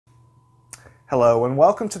Hello and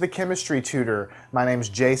welcome to the Chemistry Tutor. My name is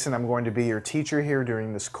Jason. I'm going to be your teacher here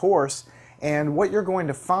during this course. And what you're going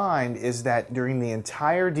to find is that during the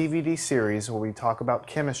entire DVD series where we talk about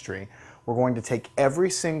chemistry, we're going to take every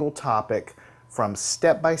single topic from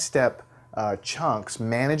step-by-step chunks,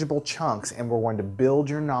 manageable chunks, and we're going to build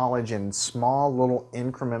your knowledge in small little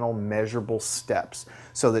incremental measurable steps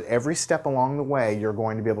so that every step along the way you're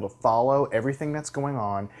going to be able to follow everything that's going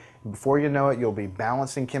on. Before you know it, you'll be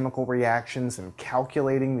balancing chemical reactions and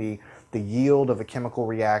calculating the yield of a chemical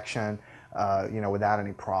reaction without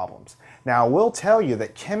any problems. Now, I will tell you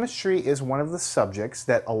that chemistry is one of the subjects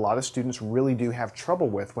that a lot of students really do have trouble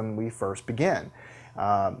with when we first begin.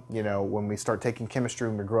 When we start taking chemistry,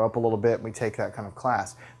 when we grow up a little bit, we take that kind of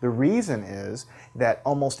class. The reason is that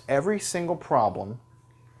almost every single problem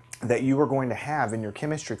that you are going to have in your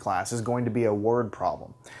chemistry class is going to be a word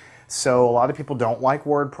problem. So a lot of people don't like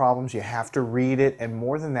word problems. You have to read it, and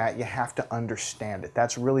more than that, you have to understand it.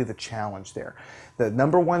 That's really the challenge there. The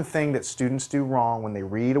number one thing that students do wrong when they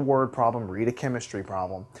read a word problem, read a chemistry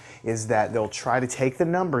problem, is that they'll try to take the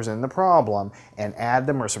numbers in the problem and add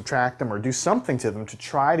them or subtract them or do something to them to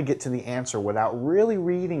try to get to the answer without really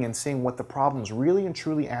reading and seeing what the problem's really and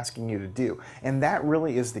truly asking you to do. And that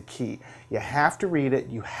really is the key. You have to read it,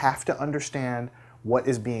 you have to understand what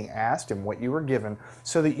is being asked and what you were given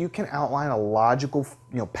so that you can outline a logical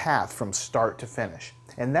path from start to finish.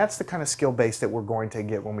 And that's the kind of skill base that we're going to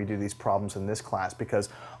get when we do these problems in this class, because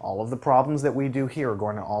all of the problems that we do here are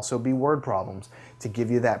going to also be word problems to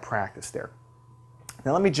give you that practice there.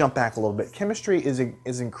 Now let me jump back a little bit. Chemistry is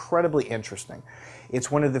incredibly interesting.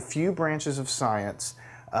 It's one of the few branches of science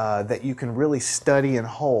that you can really study in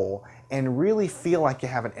whole and really feel like you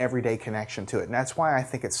have an everyday connection to it. And that's why I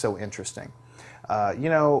think it's so interesting.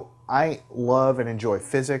 I love and enjoy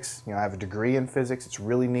physics. I have a degree in physics. It's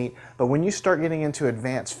really neat. But when you start getting into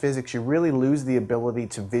advanced physics, you really lose the ability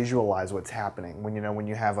to visualize what's happening. When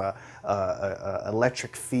you have a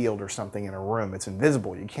electric field or something in a room, it's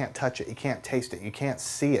invisible. You can't touch it. You can't taste it. You can't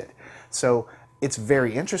see it. So it's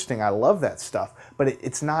very interesting. I love that stuff. But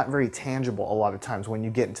it's not very tangible a lot of times when you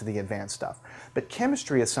get into the advanced stuff. But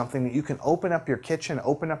chemistry is something that you can open up your kitchen,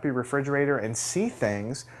 open up your refrigerator, and see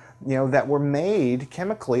things that were made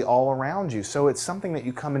chemically all around you. So it's something that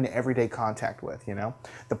you come into everyday contact with,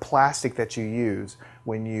 The plastic that you use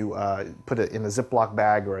when you put it in a Ziploc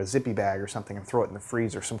bag or a zippy bag or something and throw it in the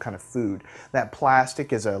freezer, some kind of food. That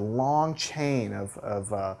plastic is a long chain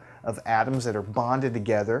of atoms that are bonded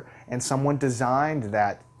together, and someone designed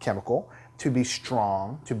that chemical to be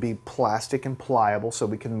strong, to be plastic and pliable so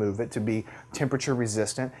we can move it, to be temperature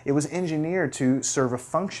resistant. It was engineered to serve a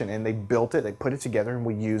function, and they built it, they put it together, and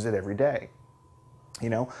we use it every day.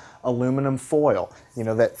 Aluminum foil,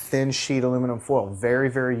 that thin sheet aluminum foil, very,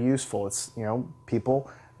 very useful. It's, people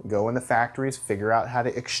go in the factories, figure out how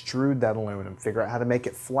to extrude that aluminum, figure out how to make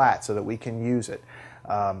it flat so that we can use it.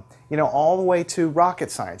 All the way to rocket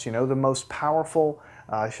science, the most powerful,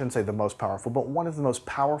 I shouldn't say the most powerful, but one of the most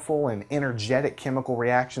powerful and energetic chemical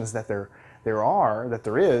reactions that there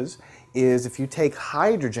is if you take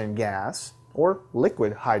hydrogen gas, or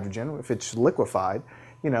liquid hydrogen, if it's liquefied,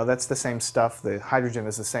 that's the same stuff, the hydrogen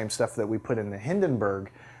is the same stuff that we put in the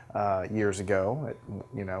Hindenburg years ago,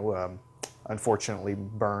 unfortunately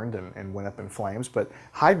burned and went up in flames, but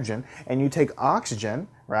hydrogen, and you take oxygen,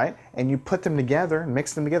 right, and you put them together,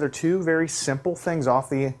 mix them together, two very simple things off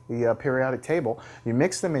the periodic table. You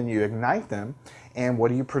mix them and you ignite them, and what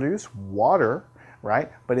do you produce? Water,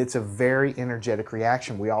 right? But it's a very energetic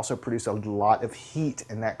reaction. We also produce a lot of heat,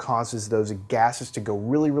 and that causes those gases to go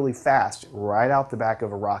really, really fast right out the back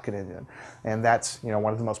of a rocket engine. And that's,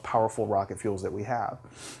 one of the most powerful rocket fuels that we have.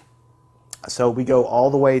 So we go all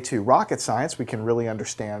the way to rocket science. We can really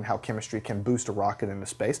understand how chemistry can boost a rocket into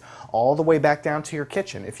space, all the way back down to your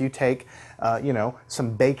kitchen. If you take,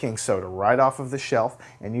 some baking soda right off of the shelf,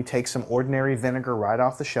 and you take some ordinary vinegar right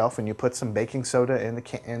off the shelf, and you put some baking soda in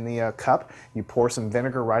the cup, you pour some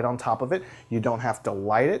vinegar right on top of it. You don't have to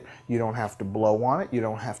light it. You don't have to blow on it. You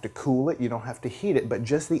don't have to cool it. You don't have to heat it. But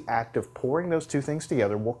just the act of pouring those two things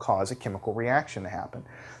together will cause a chemical reaction to happen,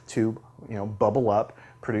 to bubble up,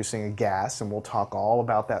 producing a gas, and we'll talk all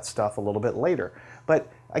about that stuff a little bit later.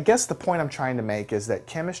 But I guess the point I'm trying to make is that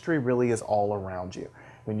chemistry really is all around you.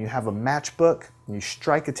 When you have a matchbook, and you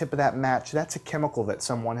strike the tip of that match, that's a chemical that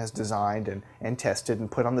someone has designed and tested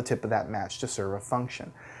and put on the tip of that match to serve a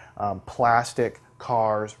function. Plastic,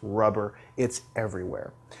 cars, rubber, it's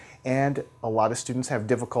everywhere. And a lot of students have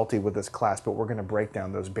difficulty with this class, but we're going to break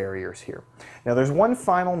down those barriers here. Now there's one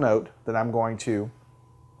final note that I'm going to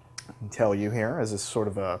tell you here as a sort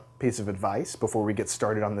of a piece of advice before we get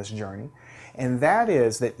started on this journey. And that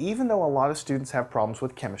is that even though a lot of students have problems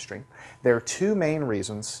with chemistry, there are two main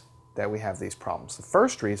reasons that we have these problems. The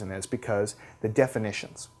first reason is because the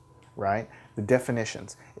definitions, right? The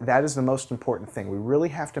definitions. That is the most important thing. We really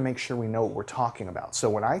have to make sure we know what we're talking about. So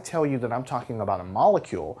when I tell you that I'm talking about a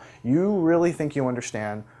molecule, you really think you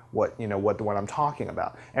understand what I'm talking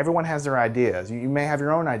about. Everyone has their ideas. You may have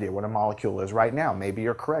your own idea what a molecule is right now. Maybe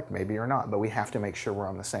you're correct, maybe you're not, but we have to make sure we're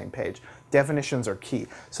on the same page. Definitions are key.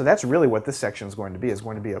 So that's really what this section is going to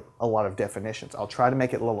be, a lot of definitions. I'll try to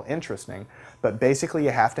make it a little interesting, but basically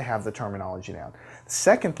you have to have the terminology down. The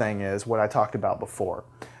second thing is what I talked about before.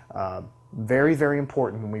 Very, very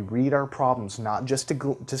important when we read our problems, not just to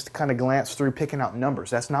kind of glance through picking out numbers.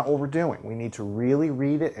 That's not what we're doing. We need to really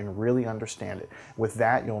read it and really understand it. With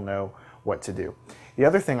that, you'll know what to do. The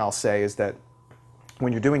other thing I'll say is that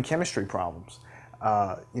when you're doing chemistry problems,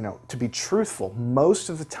 to be truthful, most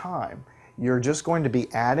of the time, you're just going to be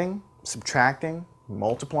adding, subtracting,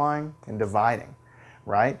 multiplying, and dividing,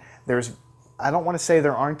 right? I don't want to say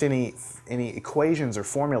there aren't any equations or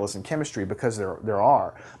formulas in chemistry, because there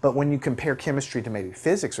are, but when you compare chemistry to maybe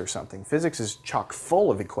physics or something, physics is chock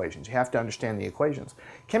full of equations. You have to understand the equations.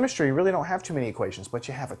 Chemistry, you really don't have too many equations, but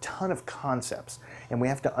you have a ton of concepts, and we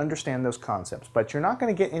have to understand those concepts. But you're not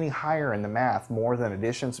going to get any higher in the math more than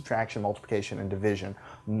addition, subtraction, multiplication, and division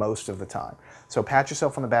most of the time. So pat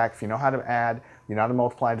yourself on the back. If you know how to add, you know how to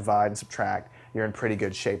multiply, divide, and subtract, you're in pretty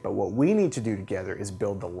good shape. But what we need to do together is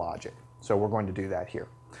build the logic. So we're going to do that here.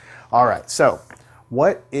 All right, so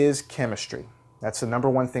what is chemistry? That's the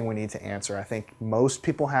number one thing we need to answer. I think most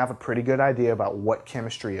people have a pretty good idea about what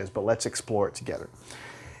chemistry is, but let's explore it together.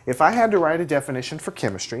 If I had to write a definition for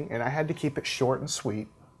chemistry, and I had to keep it short and sweet,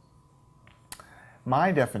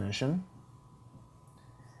 my definition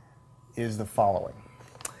is the following.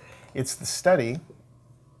 It's the study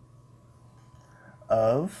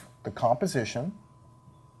of the composition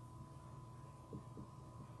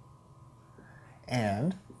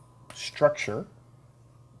and structure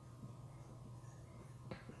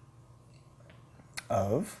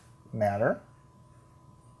of matter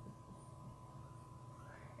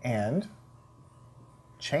and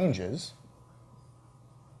changes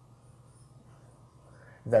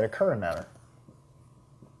that occur in matter.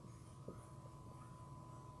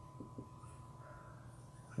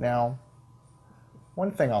 Now,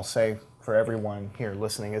 one thing I'll say for everyone here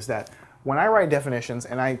listening is that when I write definitions,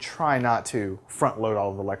 and I try not to front load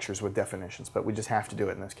all of the lectures with definitions, but we just have to do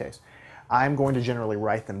it in this case, I'm going to generally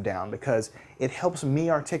write them down because it helps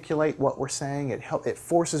me articulate what we're saying. It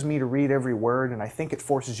forces me to read every word, and I think it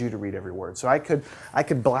forces you to read every word. So I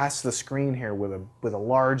could blast the screen here with a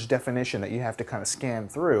large definition that you have to kind of scan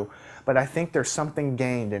through, but I think there's something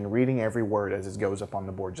gained in reading every word as it goes up on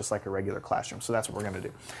the board, just like a regular classroom. So that's what we're going to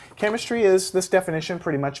do. Chemistry is, this definition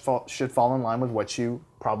pretty much should fall in line with what you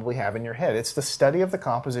probably have in your head. It's the study of the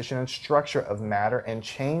composition and structure of matter and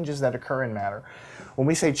changes that occur in matter. When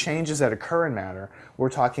we say changes that occur in matter, we're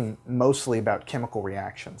talking mostly about chemical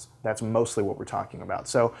reactions. That's mostly what we're talking about.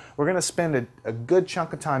 So we're going to spend a good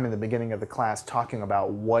chunk of time in the beginning of the class talking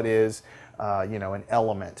about what is an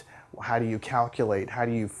element. How do you calculate? How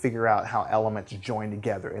do you figure out how elements join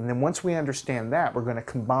together? And then once we understand that, we're going to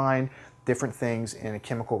combine different things in a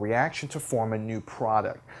chemical reaction to form a new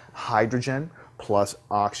product. Hydrogen plus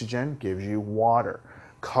oxygen gives you water.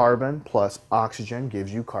 Carbon plus oxygen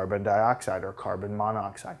gives you carbon dioxide or carbon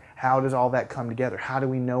monoxide. How does all that come together? How do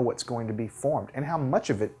we know what's going to be formed and how much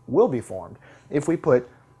of it will be formed if we put,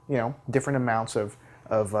 different amounts of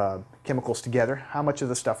chemicals together? How much of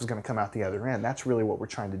the stuff is going to come out the other end? That's really what we're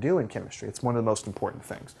trying to do in chemistry. It's one of the most important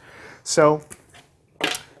things. So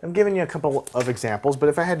I'm giving you a couple of examples, but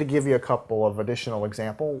if I had to give you a couple of additional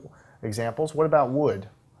examples, what about wood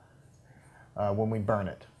when we burn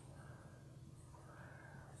it?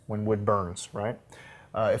 When wood burns, right?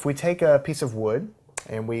 If we take a piece of wood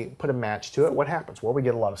and we put a match to it, what happens? Well, we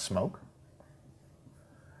get a lot of smoke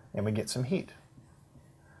and we get some heat,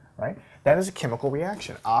 right? That is a chemical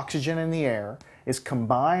reaction. Oxygen in the air is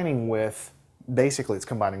combining with, basically it's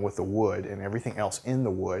combining with the wood and everything else in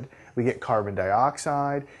the wood. We get carbon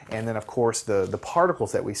dioxide, and then of course the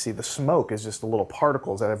particles that we see, the smoke is just the little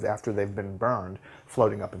particles that have, after they've been burned,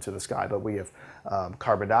 floating up into the sky. But we have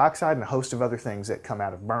carbon dioxide and a host of other things that come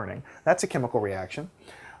out of burning. That's a chemical reaction.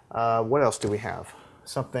 What else do we have?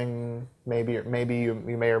 Something maybe you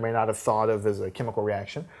may or may not have thought of as a chemical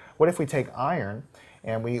reaction. What if we take iron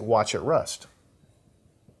and we watch it rust?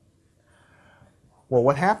 Well,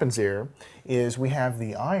 what happens here is we have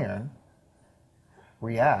the iron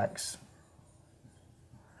reacts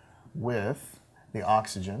with the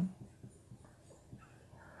oxygen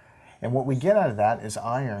And what we get out of that is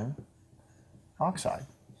iron oxide.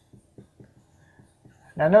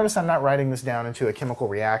 Now notice I'm not writing this down into a chemical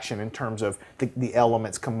reaction in terms of the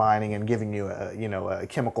elements combining and giving you a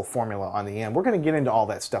chemical formula on the end. We're going to get into all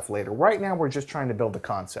that stuff later. Right now we're just trying to build the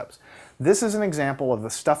concepts. This is an example of the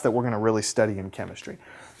stuff that we're going to really study in chemistry.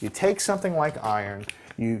 You take something like iron,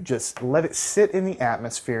 you just let it sit in the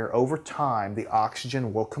atmosphere. Over time, the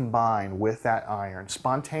oxygen will combine with that iron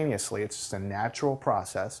spontaneously. It's just a natural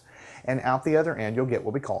process. And out the other end, you'll get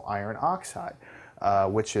what we call iron oxide,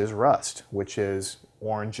 which is rust, which is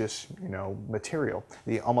orangish, material.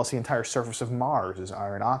 Almost the entire surface of Mars is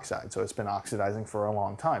iron oxide, so it's been oxidizing for a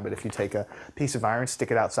long time. But if you take a piece of iron, stick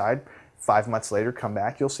it outside, 5 months later, come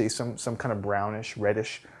back, you'll see some kind of brownish,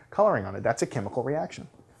 reddish coloring on it. That's a chemical reaction.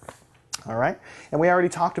 All right, and we already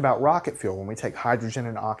talked about rocket fuel. When we take hydrogen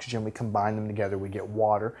and oxygen, we combine them together, we get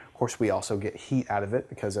water. Of course, we also get heat out of it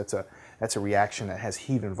because that's a reaction that has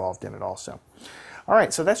heat involved in it also. All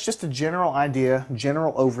right, so that's just a general idea,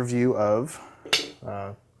 general overview of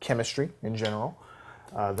chemistry in general,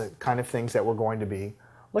 the kind of things that we're going to be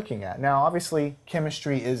looking at. Now, obviously,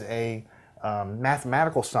 chemistry is a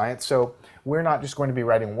mathematical science, so we're not just going to be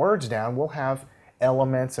writing words down. We'll have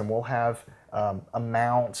elements and we'll have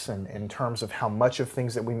amounts and in terms of how much of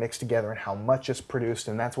things that we mix together and how much is produced,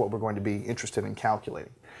 and that's what we're going to be interested in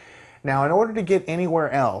calculating. Now, in order to get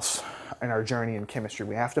anywhere else in our journey in chemistry,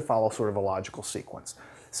 we have to follow sort of a logical sequence.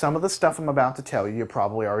 Some of the stuff I'm about to tell you, you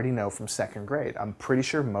probably already know from second grade. I'm pretty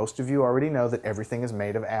sure most of you already know that everything is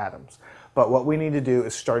made of atoms. But what we need to do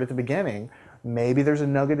is start at the beginning. Maybe there's a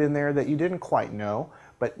nugget in there that you didn't quite know,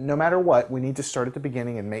 but no matter what, we need to start at the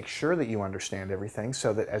beginning and make sure that you understand everything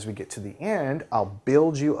so that as we get to the end, I'll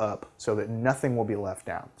build you up so that nothing will be left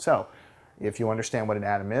out. So, if you understand what an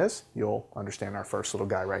atom is, you'll understand our first little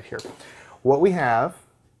guy right here. What we have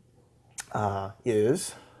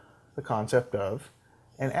is the concept of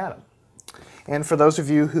an atom. And for those of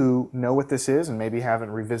you who know what this is and maybe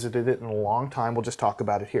haven't revisited it in a long time, we'll just talk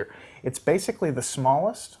about it here. It's basically the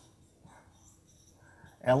smallest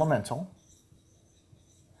elemental.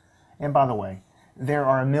 And by the way, there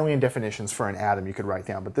are a million definitions for an atom you could write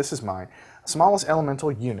down, but this is mine. Smallest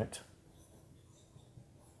elemental unit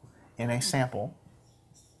in a sample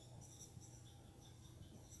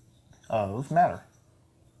of matter.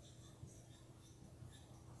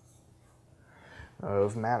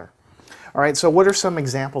 All right, so what are some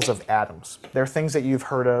examples of atoms? There are things that you've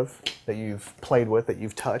heard of, that you've played with, that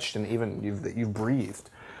you've touched, and even that you've breathed.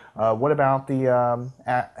 What about the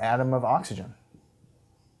atom of oxygen?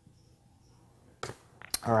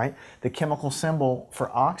 All right, the chemical symbol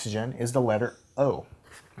for oxygen is the letter O,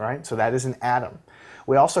 right? So that is an atom.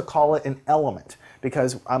 We also call it an element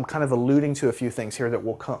because I'm kind of alluding to a few things here that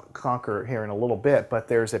we'll conquer here in a little bit, but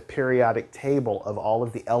there's a periodic table of all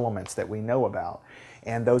of the elements that we know about.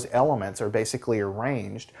 And those elements are basically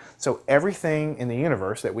arranged. So everything in the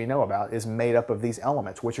universe that we know about is made up of these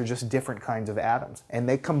elements, which are just different kinds of atoms. And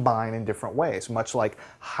they combine in different ways, much like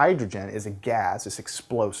hydrogen is a gas, it's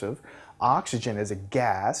explosive. Oxygen is a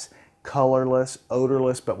gas, colorless,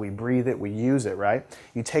 odorless, but we breathe it, we use it, right?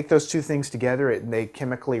 You take those two things together, they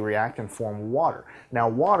chemically react and form water. Now,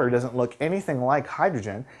 water doesn't look anything like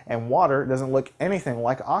hydrogen, and water doesn't look anything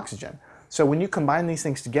like oxygen. So when you combine these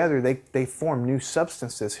things together, they form new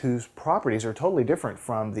substances whose properties are totally different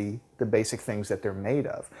from the basic things that they're made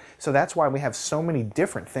of. So that's why we have so many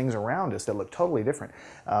different things around us that look totally different.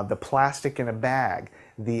 The plastic in a bag,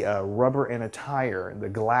 the rubber in a tire, the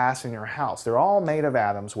glass in your house, they're all made of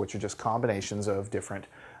atoms, which are just combinations of different,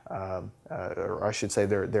 or I should say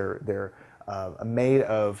they're made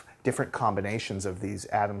of different combinations of these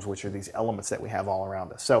atoms, which are these elements that we have all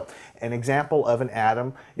around us. So an example of an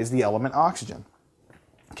atom is the element oxygen,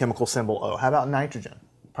 chemical symbol O. How about nitrogen?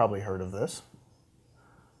 Probably heard of this.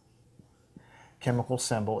 Chemical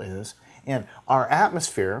symbol is N. Our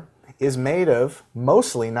atmosphere is made of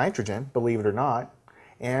mostly nitrogen, believe it or not,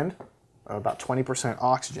 and about 20%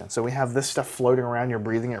 oxygen. So we have this stuff floating around, you're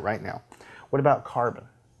breathing it right now. What about carbon?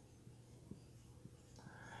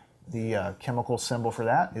 The chemical symbol for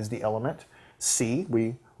that is the element C.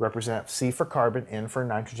 We represent C for carbon, N for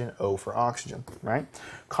nitrogen, O for oxygen, right?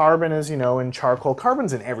 Carbon is, in charcoal.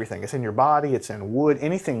 Carbon's in everything. It's in your body, it's in wood,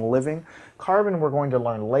 anything living. Carbon, we're going to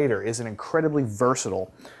learn later, is an incredibly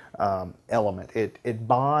versatile element. It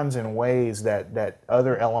bonds in ways that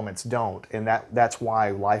other elements don't, and that's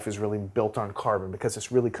why life is really built on carbon, because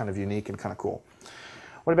it's really kind of unique and kind of cool.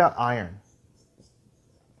 What about iron?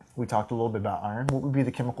 We talked a little bit about iron. What would be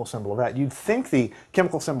the chemical symbol of that? You'd think the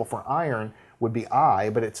chemical symbol for iron would be I,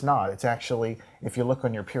 but it's not. It's actually, if you look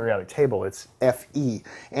on your periodic table, it's Fe.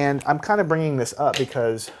 And I'm kind of bringing this up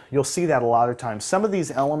because you'll see that a lot of times. Some of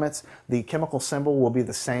these elements, the chemical symbol will be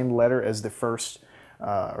the same letter as the first,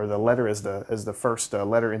 or the letter as the first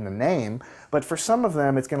letter in the name, but for some of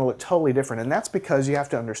them it's going to look totally different. And that's because you have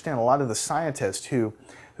to understand a lot of the scientists who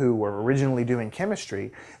were originally doing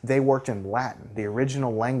chemistry, they worked in Latin. The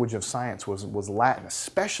original language of science was Latin,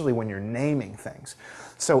 especially when you're naming things.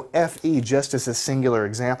 So Fe, just as a singular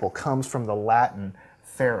example, comes from the Latin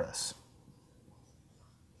ferrous,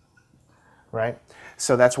 right?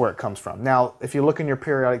 So that's where it comes from. Now, if you look in your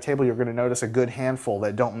periodic table, you're going to notice a good handful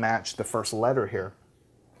that don't match the first letter here.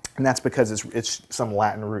 And that's because it's some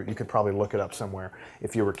Latin root. You could probably look it up somewhere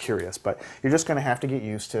if you were curious. But you're just going to have to get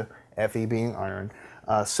used to Fe being iron.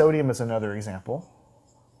 Sodium is another example.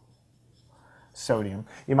 Sodium.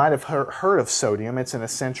 You might have heard of sodium. It's an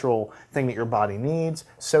essential thing that your body needs.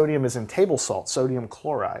 Sodium is in table salt, sodium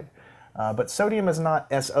chloride. But sodium is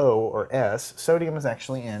not SO or S. Sodium is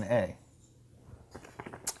actually Na.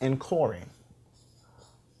 In chlorine,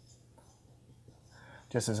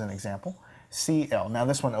 just as an example. Cl. Now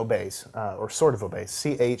this one obeys, or sort of obeys.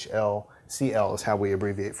 CHL, Cl is how we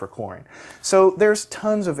abbreviate for chlorine. So there's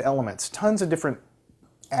tons of elements, tons of different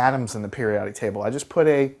atoms in the periodic table. I just put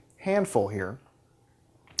a handful here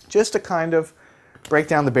just to kind of break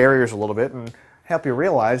down the barriers a little bit and help you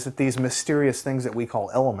realize that these mysterious things that we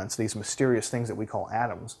call elements, these mysterious things that we call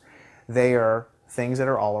atoms, they are things that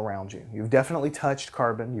are all around you. You've definitely touched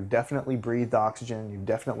carbon, you've definitely breathed oxygen, you've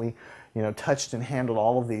definitely, touched and handled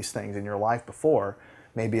all of these things in your life before,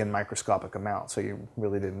 maybe in microscopic amounts, so you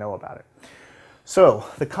really didn't know about it. So,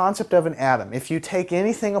 the concept of an atom, if you take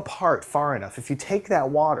anything apart far enough, if you take that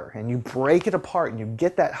water and you break it apart and you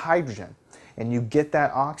get that hydrogen and you get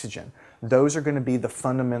that oxygen, those are going to be the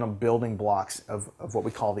fundamental building blocks of what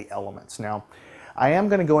we call the elements. Now, I am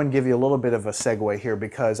going to go and give you a little bit of a segue here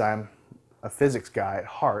because I'm a physics guy at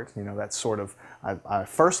heart. That's sort of, my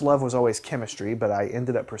first love was always chemistry, but I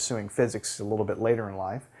ended up pursuing physics a little bit later in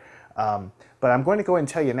life. But I'm going to go ahead and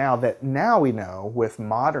tell you now that now we know with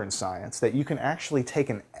modern science that you can actually take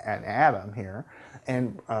an atom here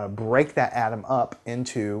and break that atom up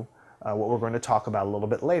into what we're going to talk about a little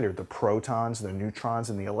bit later, the protons, the neutrons,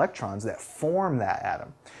 and the electrons that form that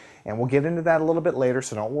atom. And we'll get into that a little bit later,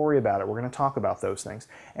 so don't worry about it. We're going to talk about those things.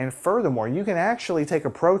 And furthermore, you can actually take a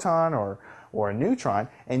proton or a neutron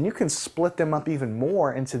and you can split them up even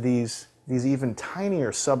more into these even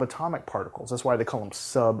tinier subatomic particles. That's why they call them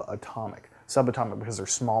subatomic. Subatomic because they're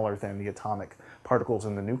smaller than the atomic particles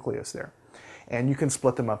in the nucleus there. And you can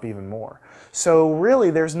split them up even more. So really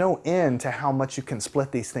there's no end to how much you can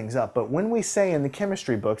split these things up. But when we say in the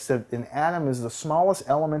chemistry books that an atom is the smallest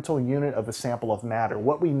elemental unit of a sample of matter,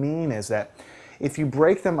 what we mean is that if you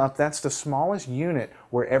break them up, that's the smallest unit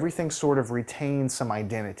where everything sort of retains some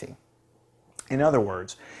identity. In other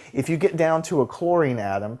words, if you get down to a chlorine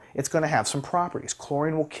atom, it's going to have some properties.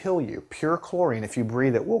 Chlorine will kill you. Pure chlorine, if you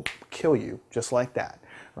breathe it, will kill you, just like that,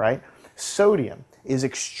 right? Sodium is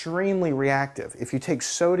extremely reactive. If you take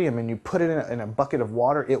sodium and you put it in a bucket of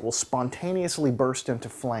water, it will spontaneously burst into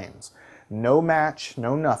flames. No match,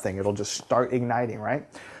 no nothing. It'll just start igniting, right?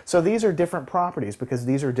 So these are different properties because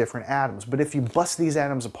these are different atoms. But if you bust these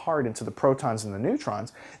atoms apart into the protons and the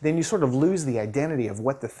neutrons, then you sort of lose the identity of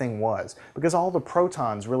what the thing was, because all the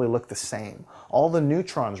protons really look the same. All the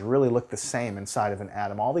neutrons really look the same inside of an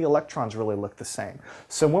atom. All the electrons really look the same.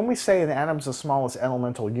 So when we say an atom's the smallest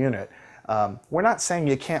elemental unit, we're not saying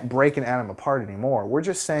you can't break an atom apart anymore. We're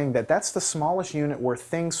just saying that that's the smallest unit where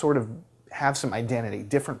things sort of have some identity,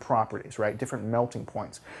 different properties, right? Different melting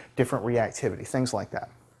points, different reactivity, things like that.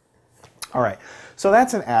 All right, so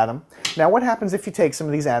that's an atom. Now what happens if you take some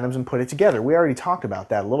of these atoms and put it together? We already talked about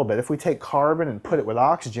that a little bit. If we take carbon and put it with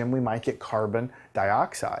oxygen, we might get carbon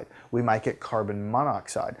dioxide. We might get carbon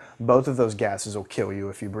monoxide. Both of those gases will kill you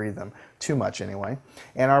if you breathe them, too much anyway.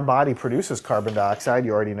 And our body produces carbon dioxide,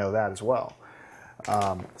 you already know that as well.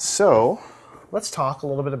 So let's talk a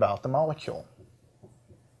little bit about the molecule.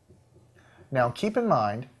 Now keep in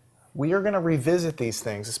mind, we are going to revisit these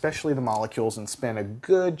things, especially the molecules, and spend a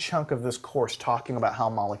good chunk of this course talking about how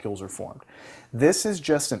molecules are formed. This is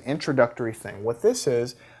just an introductory thing. What this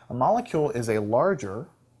is, a molecule is a larger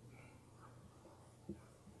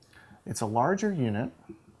unit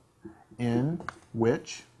in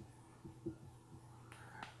which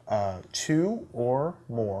two or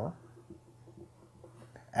more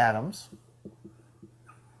atoms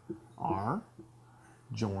are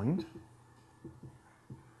joined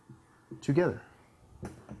together.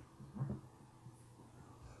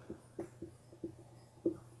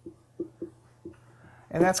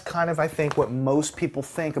 And that's kind of, I think, what most people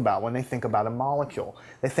think about when they think about a molecule.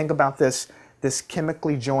 They think about this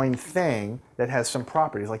chemically joined thing that has some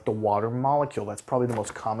properties, like the water molecule. That's probably the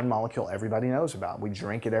most common molecule everybody knows about. We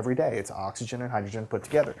drink it every day. It's oxygen and hydrogen put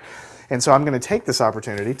together. And so I'm going to take this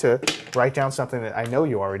opportunity to write down something that I know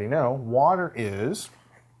you already know. Water is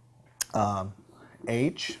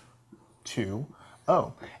H2O.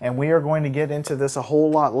 And we are going to get into this a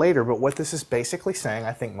whole lot later, but what this is basically saying,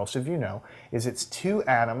 I think most of you know, is it's two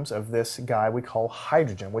atoms of this guy we call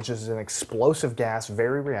hydrogen, which is an explosive gas,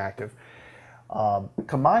 very reactive,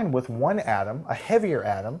 combined with one atom, a heavier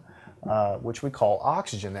atom, which we call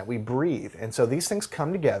oxygen, that we breathe. And so these things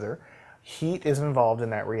come together. Heat is involved in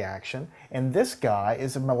that reaction, and this guy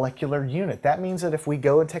is a molecular unit. That means that if we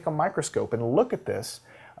go and take a microscope and look at this,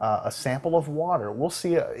 a sample of water, we'll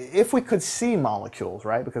see, if we could see molecules,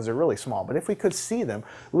 right, because they're really small, but if we could see them,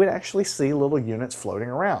 we would actually see little units floating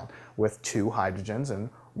around with two hydrogens and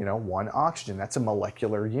one oxygen. That's a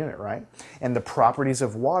molecular unit, right? And the properties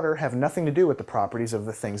of water have nothing to do with the properties of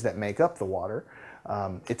the things that make up the water.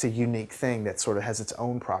 It's a unique thing that sort of has its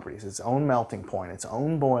own properties, its own melting point, its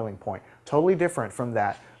own boiling point, totally different from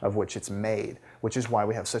that of which it's made, which is why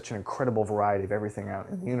we have such an incredible variety of everything out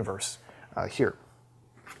in the universe here.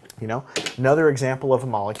 Another example of a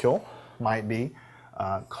molecule might be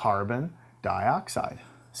carbon dioxide,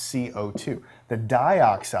 CO2. The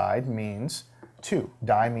dioxide means two.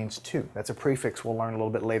 Di means two. That's a prefix we'll learn a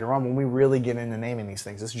little bit later on when we really get into naming these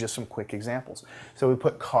things. This is just some quick examples. So we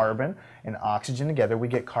put carbon and oxygen together, we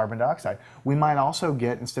get carbon dioxide. We might also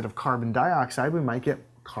get, instead of carbon dioxide, we might get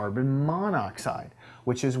carbon monoxide,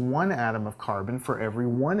 which is one atom of carbon for every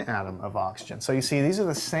one atom of oxygen. So you see, these are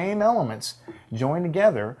the same elements joined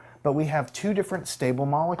together, but we have two different stable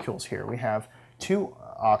molecules here. We have two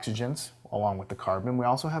oxygens along with the carbon. We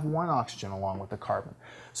also have one oxygen along with the carbon.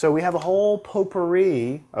 So we have a whole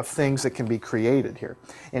potpourri of things that can be created here.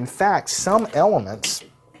 In fact, some elements,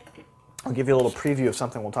 I'll give you a little preview of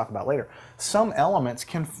something we'll talk about later, some elements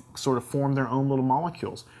can sort of form their own little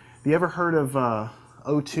molecules. Have you ever heard of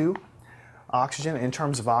O2? Oxygen, in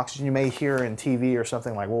terms of oxygen, you may hear in TV or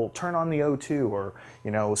something like, well, turn on the O2,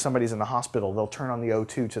 or somebody's in the hospital, they'll turn on the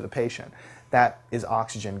O2 to the patient. That is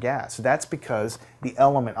oxygen gas. That's because the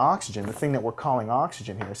element oxygen, the thing that we're calling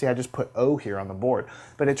oxygen here, see, I just put O here on the board,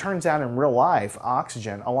 but it turns out in real life,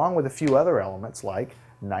 oxygen, along with a few other elements like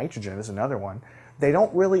nitrogen is another one, they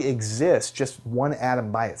don't really exist just one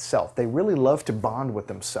atom by itself. They really love to bond with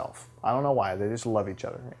themselves. I don't know why, they just love each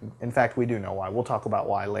other. In fact, we do know why. We'll talk about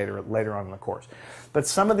why later on in the course. But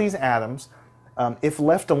some of these atoms, if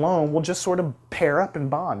left alone, will just sort of pair up and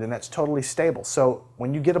bond, and that's totally stable. So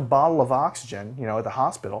when you get a bottle of oxygen, at the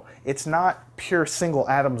hospital, it's not pure single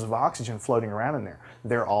atoms of oxygen floating around in there.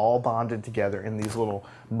 They're all bonded together in these little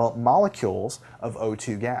molecules of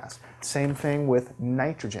O2 gas. Same thing with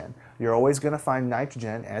nitrogen. You're always going to find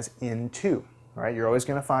nitrogen as N2, right? You're always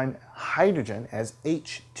going to find hydrogen as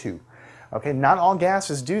H2. Okay, not all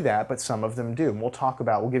gases do that, but some of them do. And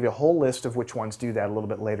we'll give you a whole list of which ones do that a little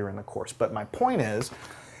bit later in the course. But my point is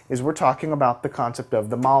we're talking about the concept of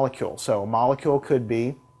the molecule. So a molecule could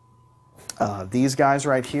be these guys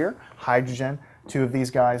right here, hydrogen, two of these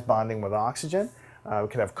guys bonding with oxygen. We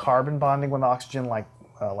could have carbon bonding with oxygen like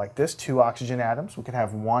this, two oxygen atoms. We could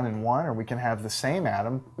have one and one, or we can have the same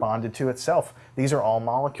atom bonded to itself. These are all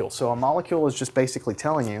molecules. So a molecule is just basically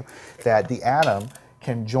telling you that the atom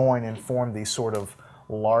can join and form these sort of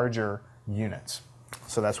larger units.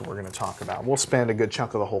 So that's what we're going to talk about. We'll spend a good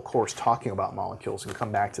chunk of the whole course talking about molecules and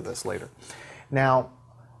come back to this later. Now,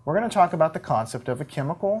 we're going to talk about the concept of a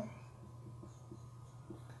chemical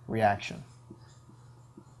reaction.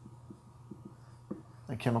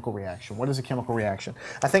 A chemical reaction. What is a chemical reaction?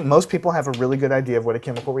 I think most people have a really good idea of what a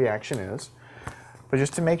chemical reaction is, but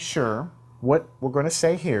just to make sure, what we're going to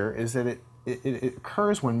say here is that it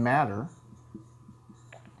occurs when matter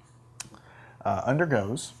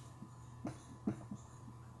undergoes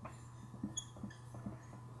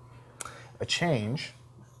a change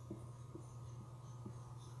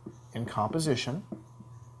in composition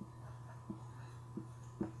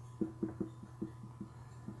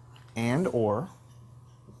and or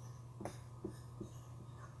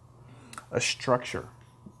a structure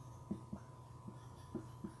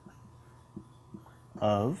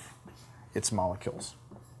of its molecules.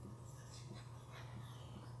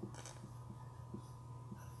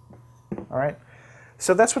 All right,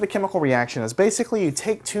 so that's what a chemical reaction is. Basically, you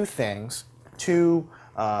take two things,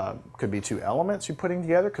 could be two elements you're putting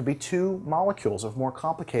together, could be two molecules of more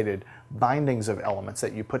complicated bindings of elements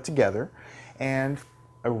that you put together, and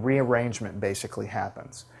a rearrangement basically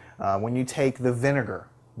happens. When you take the vinegar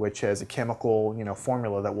which has a chemical,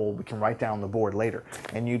 formula that we can write down on the board later.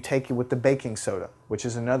 And you take it with the baking soda, which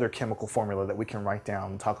is another chemical formula that we can write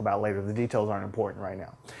down and talk about later. The details aren't important right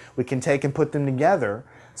now. We can take and put them together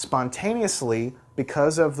spontaneously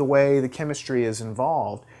because of the way the chemistry is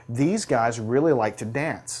involved. These guys really like to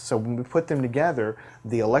dance. So when we put them together,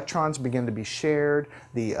 the electrons begin to be shared,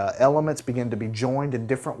 the elements begin to be joined in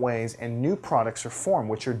different ways, and new products are formed,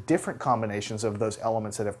 which are different combinations of those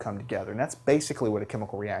elements that have come together. And that's basically what a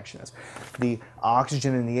chemical reaction is. The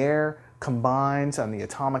oxygen in the air combines on the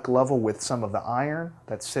atomic level with some of the iron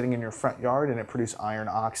that's sitting in your front yard, and it produces iron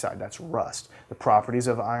oxide. That's rust. The properties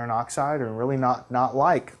of iron oxide are really not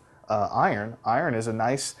like iron. Iron is a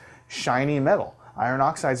nice shiny metal. Iron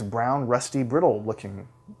oxide is brown, rusty, brittle looking,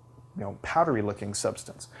 powdery looking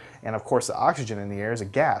substance. And of course the oxygen in the air is a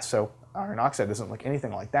gas, so iron oxide doesn't look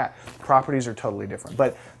anything like that. Properties are totally different.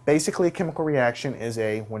 But basically a chemical reaction is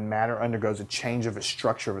when matter undergoes a change of its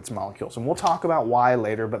structure of its molecules. And we'll talk about why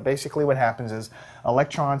later, but basically what happens is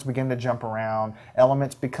electrons begin to jump around,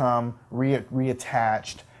 elements become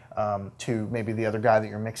reattached to maybe the other guy that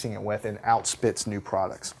you're mixing it with, and out spits new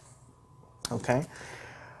products. Okay?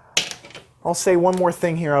 I'll say one more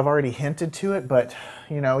thing here. I've already hinted to it, but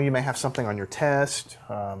you may have something on your test.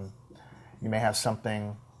 You may have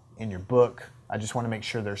something in your book. I just want to make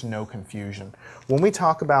sure there's no confusion. When we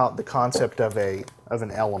talk about the concept of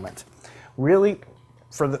an element, really,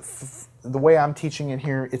 for the way I'm teaching it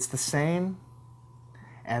here, it's the same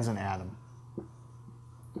as an atom.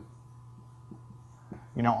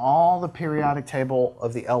 All the periodic table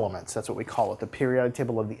of the elements, that's what we call it, the periodic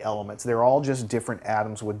table of the elements, they're all just different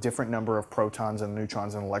atoms with different number of protons and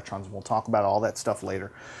neutrons and electrons. We'll talk about all that stuff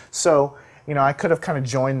later. So, I could have kind of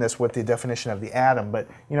joined this with the definition of the atom, but,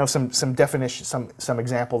 some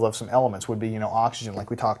examples of some elements would be, oxygen,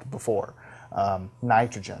 like we talked before,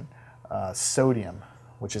 nitrogen, sodium,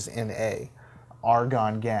 which is Na,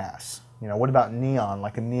 argon gas. What about neon,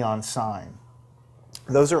 like a neon sign?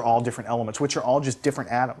 Those are all different elements, which are all just different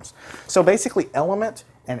atoms. So basically element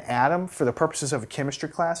and atom, for the purposes of a chemistry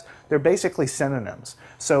class, they're basically synonyms.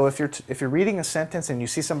 So if you're reading a sentence and you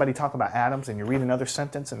see somebody talk about atoms and you read another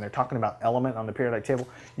sentence and they're talking about element on the periodic table,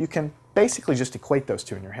 you can basically just equate those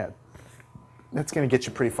two in your head. That's going to get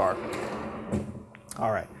you pretty far.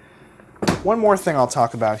 All right. One more thing I'll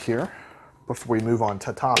talk about here before we move on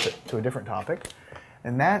to a different topic,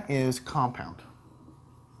 and that is compound.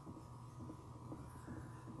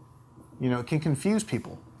 It can confuse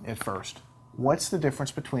people at first. What's the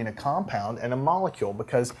difference between a compound and a molecule?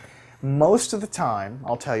 Because most of the time,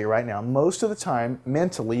 I'll tell you right now, most of the time,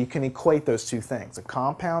 mentally, you can equate those two things. A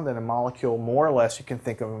compound and a molecule, more or less, you can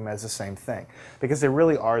think of them as the same thing, because they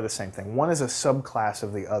really are the same thing. One is a subclass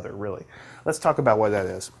of the other, really. Let's talk about what that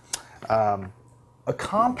is. A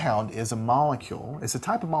compound is a molecule, it's a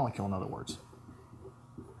type of molecule, in other words,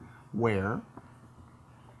 where,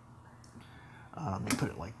 let me put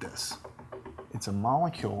it like this. It's a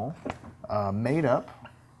molecule made up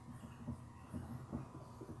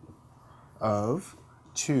of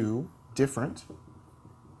two different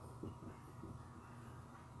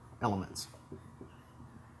elements.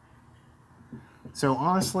 So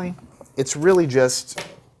honestly, it's really just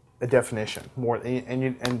a definition.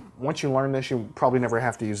 And once you learn this, you probably never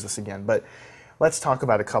have to use this again. But let's talk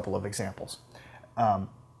about a couple of examples.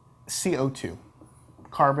 CO2.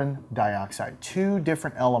 Carbon dioxide. Two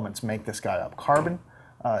different elements make this guy up.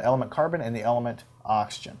 Element carbon and the element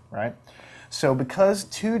oxygen, right? So because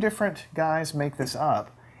two different guys make this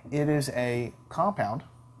up, it is a compound,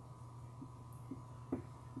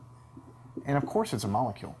 and of course it's a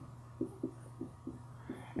molecule.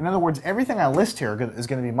 In other words, everything I list here is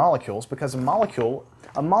going to be molecules, because a molecule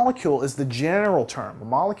is the general term. A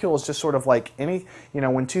molecule is just sort of like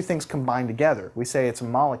when two things combine together, we say it's a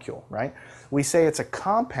molecule, right? We say it's a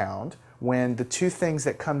compound when the two things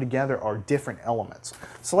that come together are different elements.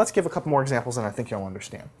 So let's give a couple more examples and I think you'll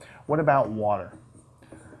understand. What about water?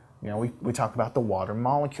 We talk about the water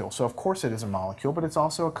molecule. So of course it is a molecule, but it's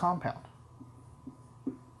also a compound,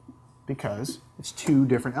 because it's two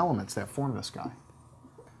different elements that form this guy.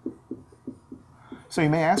 So you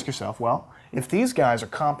may ask yourself, well, if these guys are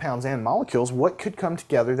compounds and molecules, what could come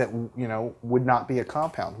together that would not be a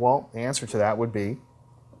compound? Well, the answer to that would be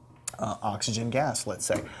oxygen gas, let's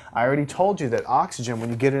say. I already told you that oxygen, when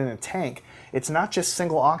you get it in a tank, it's not just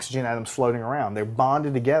single oxygen atoms floating around. They're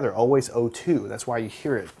bonded together, always O2. That's why you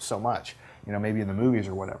hear it so much, maybe in the movies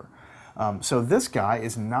or whatever. So this guy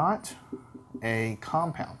is not a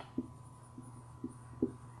compound,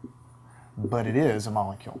 but it is a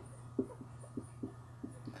molecule.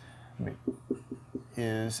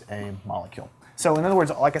 So in other words,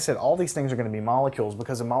 like I said, all these things are going to be molecules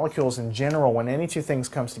because the molecules in general, when any two things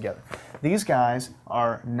comes together, these guys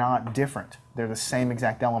are not different. They're the same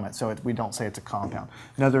exact element, so we don't say it's a compound.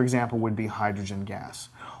 Another example would be hydrogen gas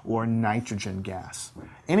or nitrogen gas.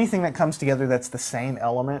 Anything that comes together that's the same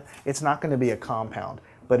element, it's not going to be a compound,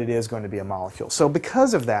 but it is going to be a molecule. So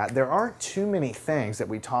because of that, there aren't too many things that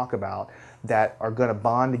we talk about that are going to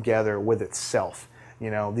bond together with itself. You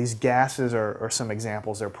know, these gases are some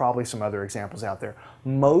examples. There are probably some other examples out there.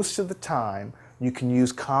 Most of the time, you can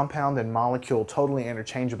use compound and molecule totally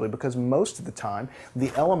interchangeably because most of the time,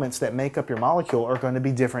 the elements that make up your molecule are going to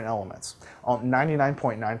be different elements,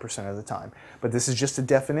 99.9% of the time. But this is just a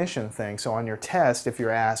definition thing. So on your test, if you're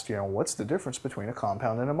asked, you know, what's the difference between a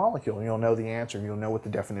compound and a molecule? You'll know the answer. You'll know what the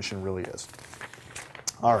definition really is.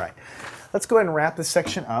 All right. Let's go ahead and wrap this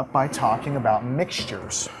section up by talking about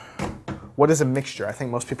mixtures. What is a mixture? I think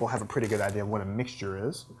most people have a pretty good idea of what a mixture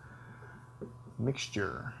is.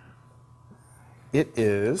 Mixture. It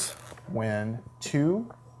is when two,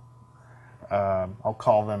 I'll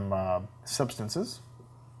call them substances,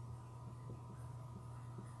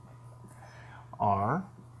 are,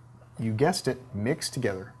 you guessed it, mixed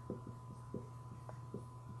together.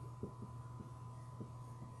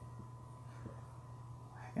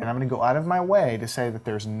 And I'm going to go out of my way to say that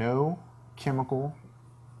there's no chemical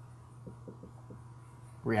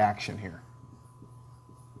reaction here.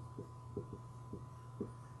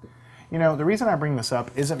 You know, the reason I bring this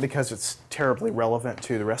up isn't because it's terribly relevant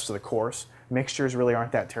to the rest of the course. Mixtures really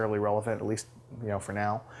aren't that terribly relevant, at least, you know, for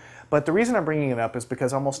now. But the reason I'm bringing it up is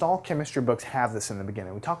because almost all chemistry books have this in the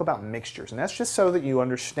beginning. We talk about mixtures, and that's just so that you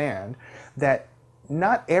understand that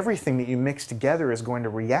not everything that you mix together is going to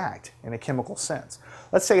react in a chemical sense.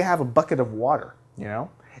 Let's say you have a bucket of water, you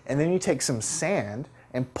know, and then you take some sand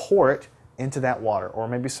and pour it into that water, or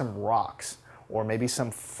maybe some rocks, or maybe some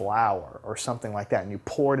flour or something like that, and you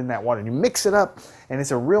pour it in that water and you mix it up and it's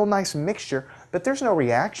a real nice mixture, but there's no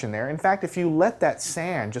reaction there. In fact, if you let that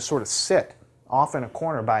sand just sort of sit off in a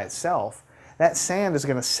corner by itself, that sand is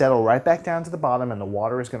going to settle right back down to the bottom and the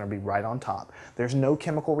water is going to be right on top. There's no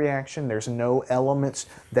chemical reaction, there's no elements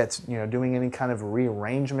that's, you know, doing any kind of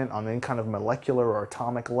rearrangement on any kind of molecular or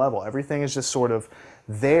atomic level. Everything is just sort of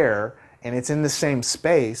there and it's in the same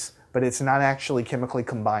space, but it's not actually chemically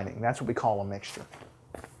combining. That's what we call a mixture.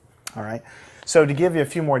 All right. So to give you a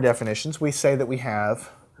few more definitions, we say that we have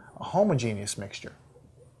a homogeneous mixture.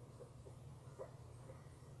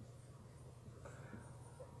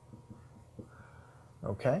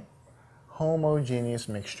 Okay. Homogeneous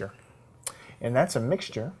mixture. And that's a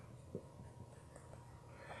mixture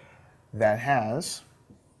that has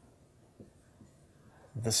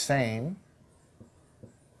the same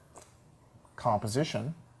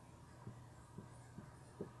composition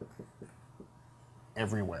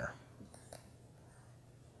everywhere.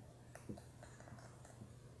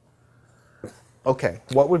 Okay,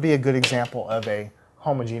 what would be a good example of a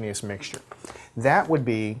homogeneous mixture? That would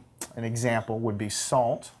be, an example would be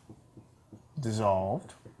salt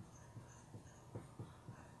dissolved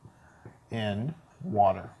in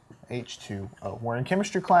water, H2O. We're in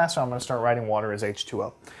chemistry class, so I'm going to start writing water as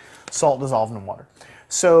H2O. Salt dissolved in water.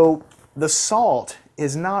 So the salt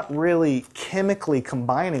is not really chemically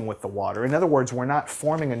combining with the water. In other words, we're not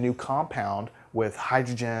forming a new compound with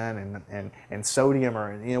hydrogen and sodium,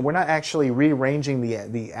 or, you know, we're not actually rearranging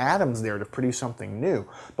the atoms there to produce something new.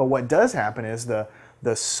 But what does happen is the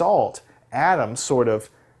salt atoms sort of,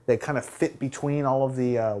 they kind of fit between all of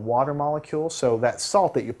the water molecules. So that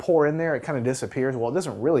salt that you pour in there, it kind of disappears. Well, it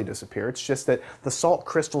doesn't really disappear. It's just that the salt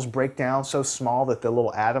crystals break down so small that the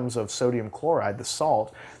little atoms of sodium chloride, the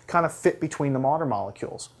salt, kind of fit between the water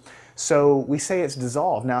molecules. So we say it's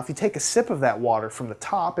dissolved. Now, if you take a sip of that water from the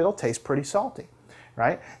top, it'll taste pretty salty.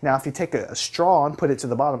 Right? Now, if you take a straw and put it to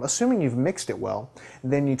the bottom, assuming you've mixed it well,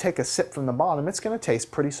 then you take a sip from the bottom, it's going to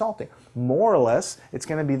taste pretty salty. More or less, it's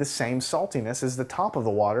going to be the same saltiness as the top of the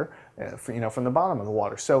water, from the bottom of the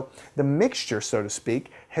water. So the mixture, so to speak,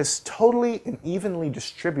 has totally and evenly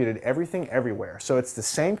distributed everything everywhere. So it's the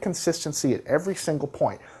same consistency at every single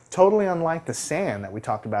point. Totally unlike the sand that we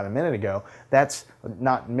talked about a minute ago. That's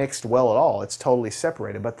not mixed well at all. It's totally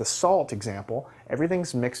separated. But the salt example,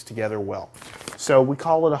 everything's mixed together well. So we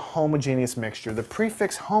call it a homogeneous mixture. The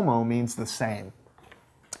prefix homo means the same.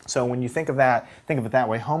 So when you think of it that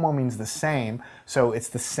way. Homo means the same, so it's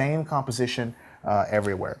the same composition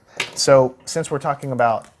everywhere. So since we're talking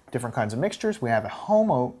about different kinds of mixtures, we have a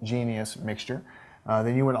homogeneous mixture.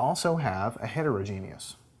 Then you would also have a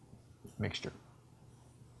heterogeneous mixture.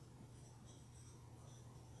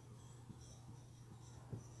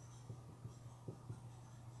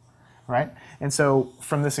 right? And so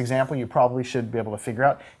from this example, you probably should be able to figure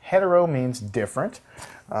out hetero means different.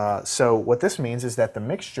 So what this means is that the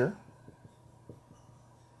mixture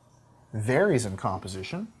varies in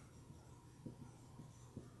composition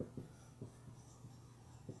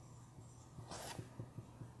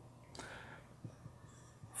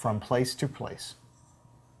from place to place.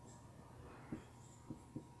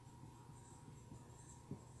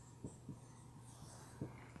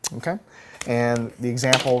 Okay, and the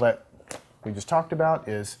example that we just talked about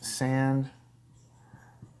is sand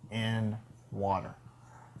in water.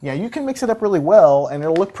 Yeah, you can mix it up really well and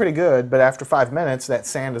it'll look pretty good, but after 5 minutes that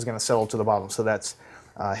sand is going to settle to the bottom, so that's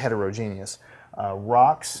heterogeneous.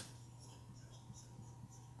 Rocks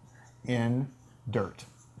in dirt.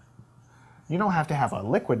 You don't have to have a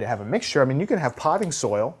liquid to have a mixture. I mean, you can have potting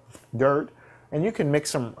soil, dirt, and you can mix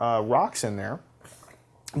some rocks in there,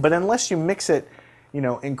 but unless you mix it, you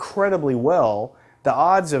know, incredibly well, the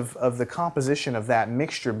odds of the composition of that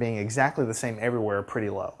mixture being exactly the same everywhere are pretty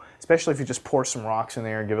low. Especially if you just pour some rocks in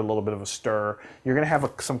there and give it a little bit of a stir. You're going to have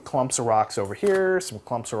some clumps of rocks over here, some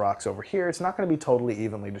clumps of rocks over here. It's not going to be totally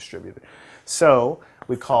evenly distributed. So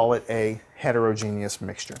we call it a heterogeneous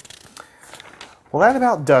mixture. Well, that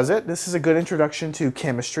about does it. This is a good introduction to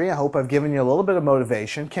chemistry. I hope I've given you a little bit of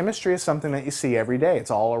motivation. Chemistry is something that you see every day.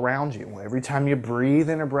 It's all around you. Every time you breathe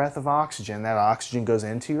in a breath of oxygen, that oxygen goes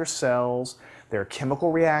into your cells. There are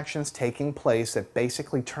chemical reactions taking place that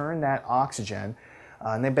basically turn that oxygen,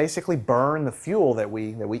 and they basically burn the fuel that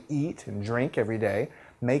we eat and drink every day,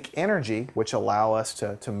 make energy, which allow us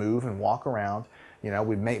to move and walk around. You know,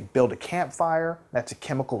 we may build a campfire. That's a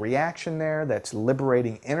chemical reaction there that's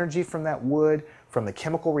liberating energy from that wood, from the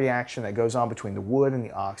chemical reaction that goes on between the wood and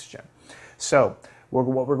the oxygen. So what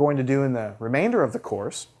we're going to do in the remainder of the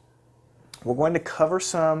course, we're going to cover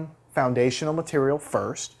some foundational material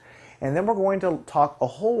first, and then we're going to talk a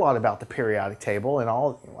whole lot about the periodic table and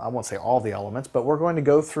all, I won't say all the elements, but we're going to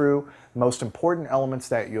go through the most important elements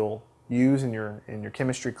that you'll use in your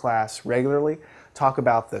chemistry class regularly, talk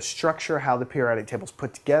about the structure, how the periodic table is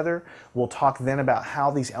put together. We'll talk then about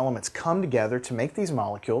how these elements come together to make these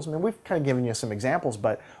molecules. I mean, we've kind of given you some examples,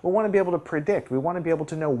 but we want to be able to predict. We want to be able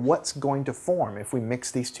to know what's going to form if we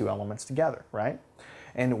mix these two elements together, right?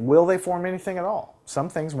 And will they form anything at all? Some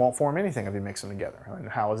things won't form anything if you mix them together. And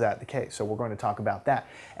how is that the case? So we're going to talk about that.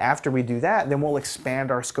 After we do that, then we'll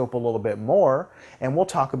expand our scope a little bit more, and we'll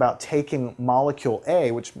talk about taking molecule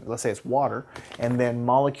A, which let's say it's water, and then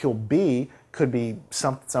molecule B could be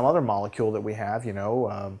some other molecule that we have, you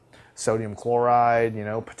know, sodium chloride, you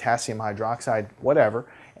know, potassium hydroxide, whatever,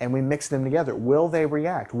 and we mix them together. Will they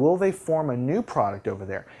react? Will they form a new product over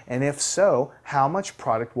there? And if so, how much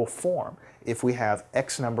product will form? If we have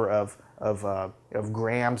X number of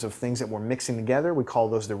grams of things that we're mixing together, we call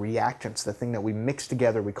those the reactants. The thing that we mix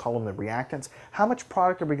together, we call them the reactants. How much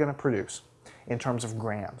product are we going to produce in terms of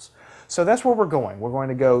grams? So that's where we're going. We're going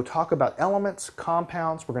to go talk about elements,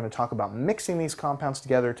 compounds. We're going to talk about mixing these compounds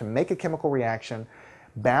together to make a chemical reaction,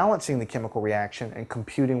 balancing the chemical reaction, and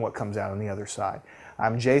computing what comes out on the other side.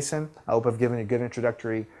 I'm Jason. I hope I've given you a good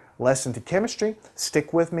introductory lesson to chemistry.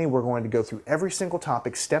 Stick with me. We're going to go through every single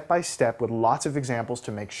topic step by step with lots of examples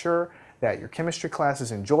to make sure that your chemistry class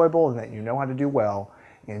is enjoyable and that you know how to do well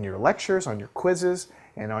in your lectures, on your quizzes,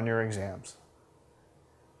 and on your exams.